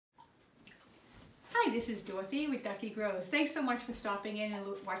this is Dorothy with Ducky Grows. Thanks so much for stopping in and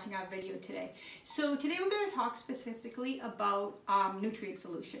watching our video today. So today we're going to talk specifically about nutrient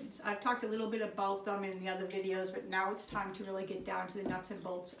solutions. I've talked a little bit about them in the other videos, but now it's time to really get down to the nuts and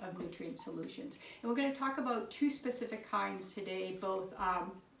bolts of nutrient solutions. And we're going to talk about two specific kinds today, both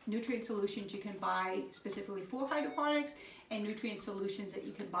nutrient solutions you can buy specifically for hydroponics and nutrient solutions that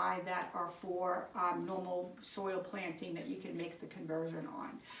you can buy that are for normal soil planting that you can make the conversion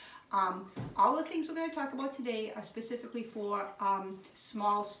on. All the things we're going to talk about today are specifically for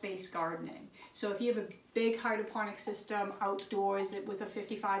small space gardening. So if you have a big hydroponic system outdoors with a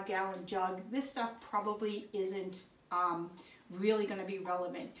 55-gallon jug, this stuff probably isn't really going to be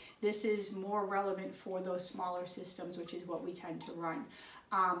relevant. This is more relevant for those smaller systems, which is what we tend to run.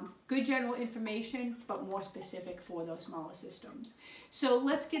 Good general information, but more specific for those smaller systems. So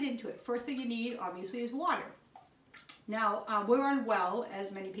let's get into it. First thing you need, obviously, is water. Now, we're on well,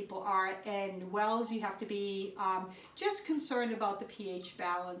 as many people are, and wells you have to be just concerned about the pH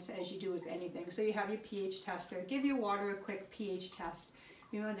balance as you do with anything. So you have your pH tester. Give your water a quick pH test.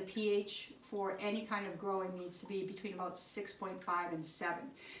 Remember, the pH for any kind of growing needs to be between about 6.5 and 7.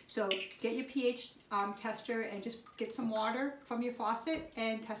 So get your pH tester and just get some water from your faucet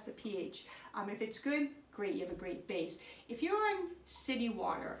and test the pH. If it's good, great, you have a great base. If you're on city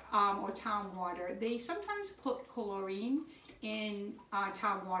water or town water, they sometimes put chlorine in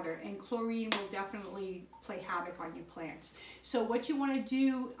town water, and chlorine will definitely play havoc on your plants. So what you want to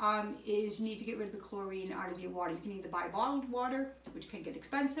do is you need to get rid of the chlorine out of your water. You can either buy bottled water, which can get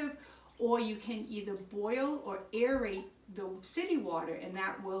expensive, or you can either boil or aerate the city water, and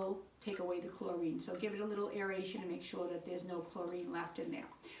that will take away the chlorine. So give it a little aeration to make sure that there's no chlorine left in there.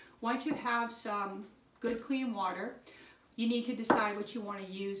 Once you have some good clean water, you need to decide what you want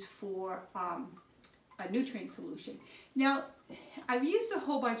to use for a nutrient solution. Now, I've used a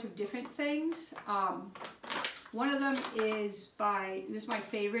whole bunch of different things. One of them is this is my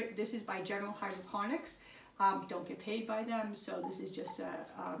favorite, this is by General Hydroponics. Don't get paid by them, so this is just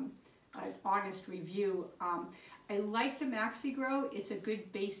an honest review. I like the Maxi Grow. It's a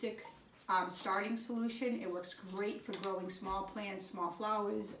good basic starting solution. It works great for growing small plants, small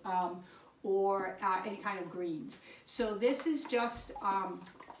flowers, or any kind of greens. So this is just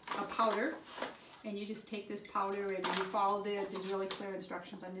a powder, and you just take this powder and you follow there's really clear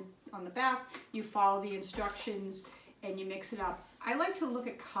instructions on the back. You follow the instructions and you mix it up. I like to look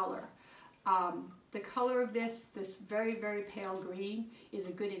at color. The color of this very, very pale green is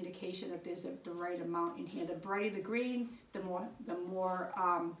a good indication that there's the right amount in here. The brighter the green, the more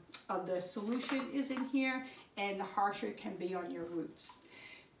of the solution is in here, and the harsher it can be on your roots.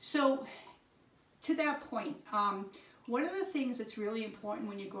 So to that point, one of the things that's really important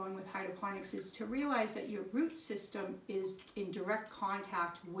when you're growing with hydroponics is to realize that your root system is in direct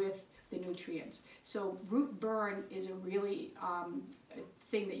contact with the nutrients. So root burn is a really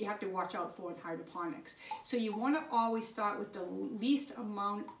thing that you have to watch out for in hydroponics. So you want to always start with the least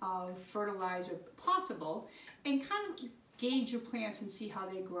amount of fertilizer possible and kind of gauge your plants and see how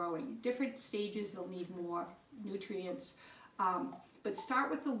they're growing. Different stages they'll need more nutrients, but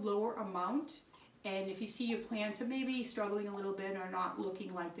start with the lower amount. And if you see your plants are maybe struggling a little bit or not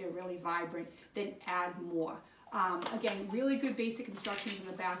looking like they're really vibrant, then add more. Again, really good basic instructions in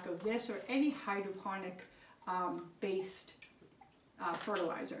the back of this or any hydroponic based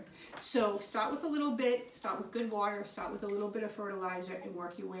fertilizer. So start with a little bit, start with good water, start with a little bit of fertilizer and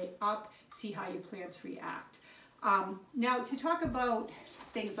work your way up, see how your plants react. Now to talk about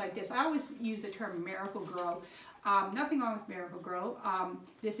things like this, I always use the term Miracle Grow. Nothing wrong with Miracle Grow.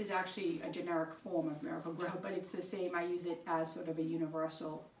 This is actually a generic form of Miracle Grow, but it's the same. I use it as sort of a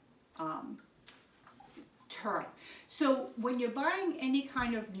universal term. So when you're buying any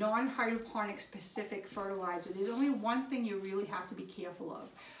kind of non-hydroponic specific fertilizer, there's only one thing you really have to be careful of,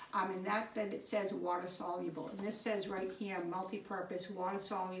 and that it says water soluble. And this says right here, multi-purpose water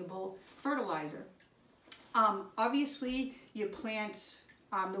soluble fertilizer. Obviously, your plants,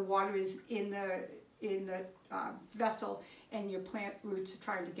 the water is in the vessel, and your plant roots are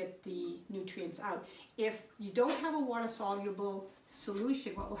trying to get the nutrients out. If you don't have a water soluble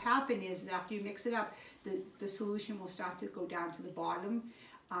solution, what will happen is after you mix it up, the solution will start to go down to the bottom,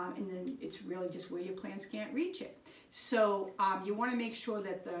 and then it's really just where your plants can't reach it. So you want to make sure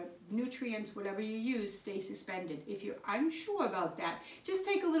that the nutrients, whatever you use, stay suspended. If you're unsure about that, just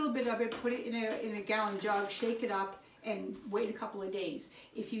take a little bit of it, put it in a gallon jug, shake it up, and wait a couple of days.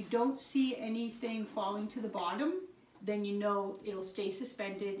 If you don't see anything falling to the bottom, then you know it'll stay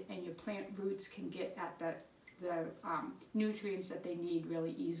suspended and your plant roots can get at the nutrients that they need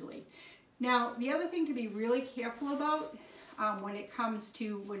really easily. Now, the other thing to be really careful about when it comes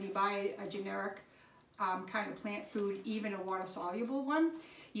to when you buy a generic kind of plant food, even a water soluble one,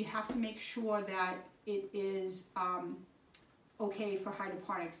 you have to make sure that it is okay for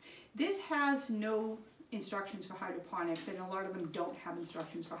hydroponics. This has no instructions for hydroponics, and a lot of them don't have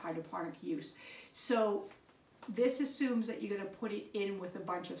instructions for hydroponic use. So this assumes that you're going to put it in with a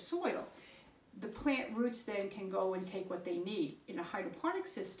bunch of soil. The plant roots then can go and take what they need. In a hydroponic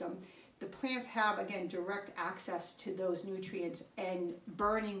system, the plants have, again, direct access to those nutrients, and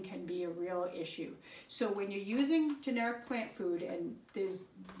burning can be a real issue. So when you're using generic plant food, and there's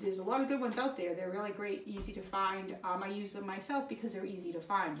a lot of good ones out there, they're really great, easy to find. I use them myself because they're easy to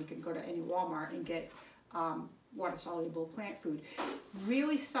find. You can go to any Walmart and get water-soluble plant food.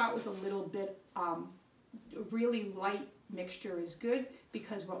 Really start with a little bit, really light mixture is good,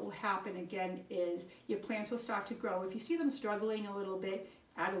 because what will happen again is your plants will start to grow. If you see them struggling a little bit,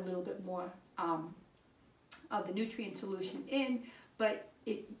 add a little bit more of the nutrient solution in, but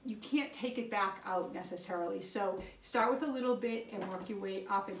you can't take it back out necessarily. So start with a little bit and work your way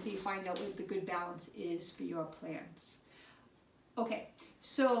up until you find out what the good balance is for your plants. Okay,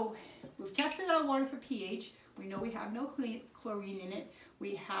 so we've tested our water for pH. We know we have no chlorine in it.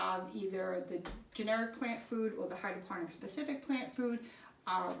 We have either the generic plant food or the hydroponic specific plant food.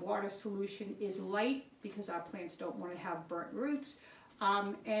 Our water solution is light because our plants don't want to have burnt roots.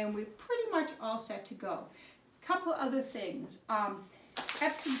 And we're pretty much all set to go. Couple other things.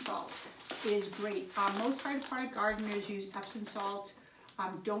 Epsom salt is great. Most hydroponic gardeners use Epsom salt.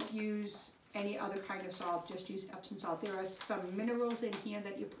 Don't use any other kind of salt, just use Epsom salt. There are some minerals in here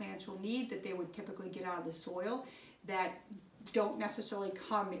that your plants will need that they would typically get out of the soil that don't necessarily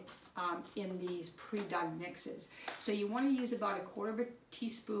come in these pre-done mixes. So you want to use about 1/4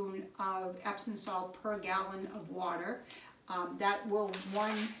 teaspoon of Epsom salt per gallon of water. That will,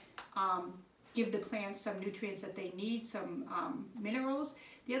 give the plants some nutrients that they need, some minerals.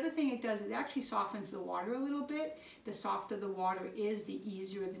 The other thing it does, it actually softens the water a little bit. The softer the water is, the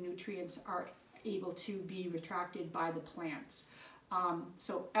easier the nutrients are able to be retracted by the plants.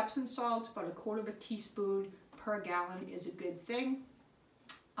 So Epsom salt, about 1/4 teaspoon per gallon is a good thing.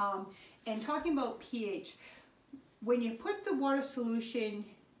 And talking about pH, when you put the water solution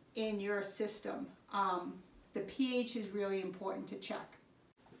in your system, the pH is really important to check.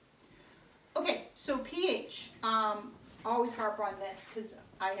 Okay, so pH, always harp on this because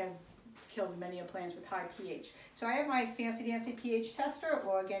I have killed many of plants with high pH. So I have my fancy dancy pH tester,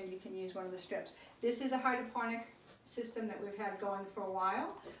 or again, you can use one of the strips. This is a hydroponic system that we've had going for a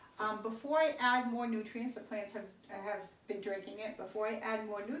while. Before I add more nutrients, the plants have been drinking it. Before I add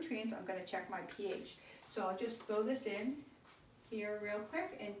more nutrients, I'm going to check my pH. So I'll just throw this in here real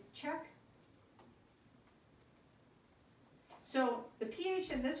quick and check. So the pH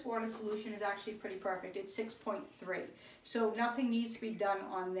in this water solution is actually pretty perfect. It's 6.3. So nothing needs to be done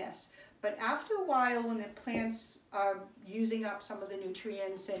on this. But after a while, when the plants are using up some of the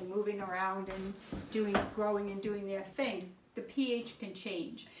nutrients and moving around and growing and doing their thing, the pH can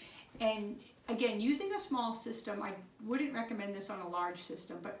change. And again, using a small system, I wouldn't recommend this on a large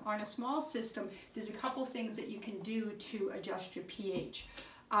system, but on a small system, there's a couple things that you can do to adjust your pH.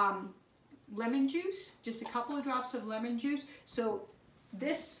 Lemon juice, just a couple of drops of lemon juice. So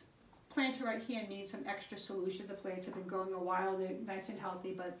this planter right here needs some extra solution. The plants have been growing a while, they're nice and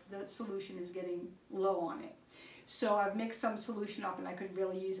healthy, but the solution is getting low on it. So I've mixed some solution up, and I could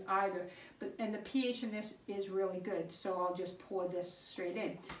really use either. And the pH in this is really good, so I'll just pour this straight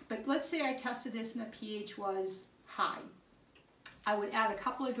in. But let's say I tested this and the pH was high. I would add a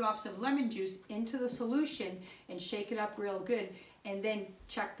couple of drops of lemon juice into the solution and shake it up real good, and then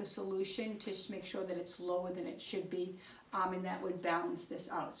check the solution to make sure that it's lower than it should be, and that would balance this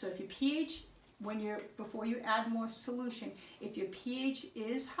out. So if your pH, before you add more solution, if your pH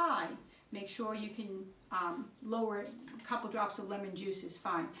is high, make sure you can lower it. A couple drops of lemon juice is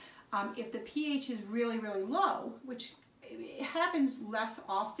fine. If the pH is really, really low, which it happens less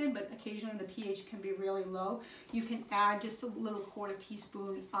often, but occasionally the pH can be really low, you can add just a little 1/4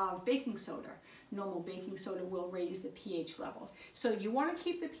 teaspoon of baking soda. Normal baking soda will raise the pH level. So you want to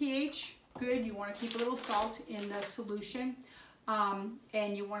keep the pH good. You want to keep a little salt in the solution.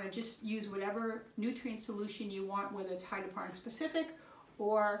 And you want to just use whatever nutrient solution you want, whether it's hydroponic specific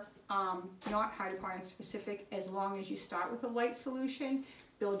or not hydroponic specific, as long as you start with a light solution,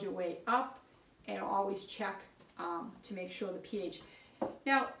 build your way up, and always check to make sure the pH.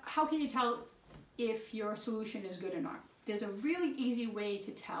 Now, how can you tell if your solution is good or not? There's a really easy way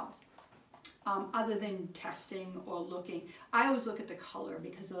to tell, other than testing or looking. I always look at the color,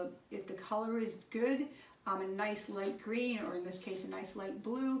 because if the color is good, a nice light green, or in this case a nice light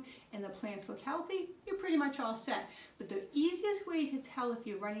blue, and the plants look healthy, you're pretty much all set. But the easiest way to tell if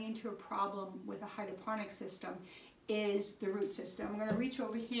you're running into a problem with a hydroponic system is the root system. I'm going to reach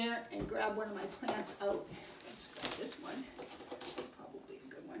over here and grab one of my plants out. Let's grab this one, probably a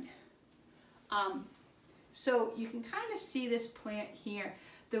good one. So you can kind of see this plant here.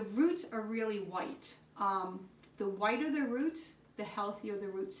 The roots are really white. The whiter the roots, the healthier the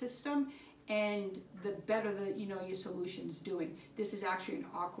root system, and the better the your solution's doing. This is actually an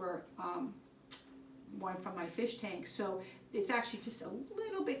aqua one from my fish tank, so it's actually just a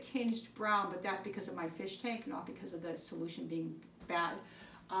little bit tinged brown, but that's because of my fish tank, not because of the solution being bad.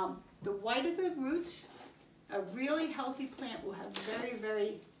 The whiter the roots, a really healthy plant will have very,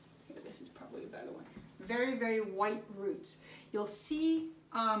 very, here, this is probably a better one, very, very white roots. You'll see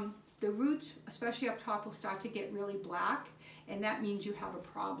the roots, especially up top, will start to get really black, and that means you have a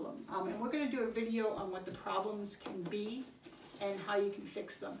problem. And we're going to do a video on what the problems can be and how you can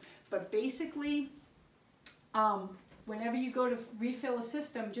fix them. But basically, whenever you go to refill a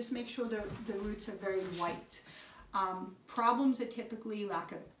system, just make sure the roots are very white. Problems are typically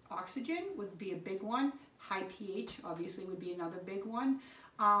lack of oxygen would be a big one. High pH obviously would be another big one.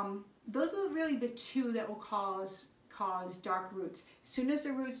 Those are really the two that will cause dark roots. As soon as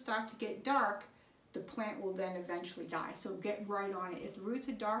the roots start to get dark, the plant will then eventually die. So get right on it. If the roots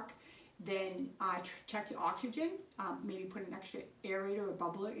are dark, then check your oxygen. Maybe put an extra aerator or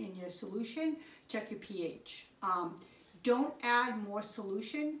bubbler in your solution. Check your pH. Don't add more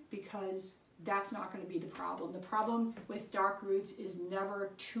solution because that's not going to be the problem. The problem with dark roots is never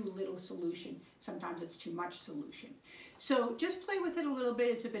too little solution. Sometimes it's too much solution. So just play with it a little bit.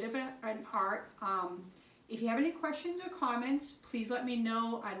 It's a bit of an art. If you have any questions or comments, please let me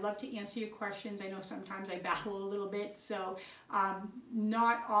know. I'd love to answer your questions. I know sometimes I babble a little bit, so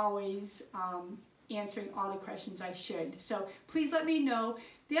not always answering all the questions I should. So please let me know.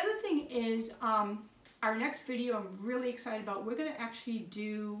 The other thing is our next video I'm really excited about. We're going to actually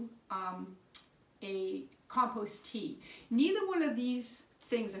do a compost tea. Neither one of these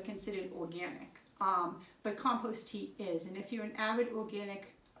things are considered organic, but compost tea is. And if you're an avid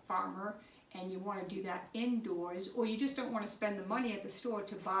organic farmer, and you want to do that indoors, or you just don't want to spend the money at the store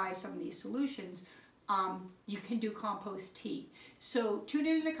to buy some of these solutions, you can do compost tea. So tune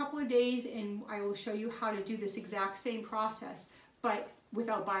in a couple of days and I will show you how to do this exact same process, but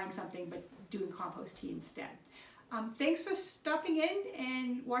without buying something, but doing compost tea instead. Thanks for stopping in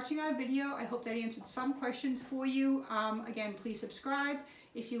and watching our video. I hope that answered some questions for you. Again, please subscribe.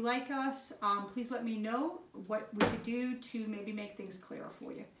 If you like us, please let me know what we could do to maybe make things clearer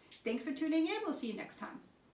for you. Thanks for tuning in. We'll see you next time.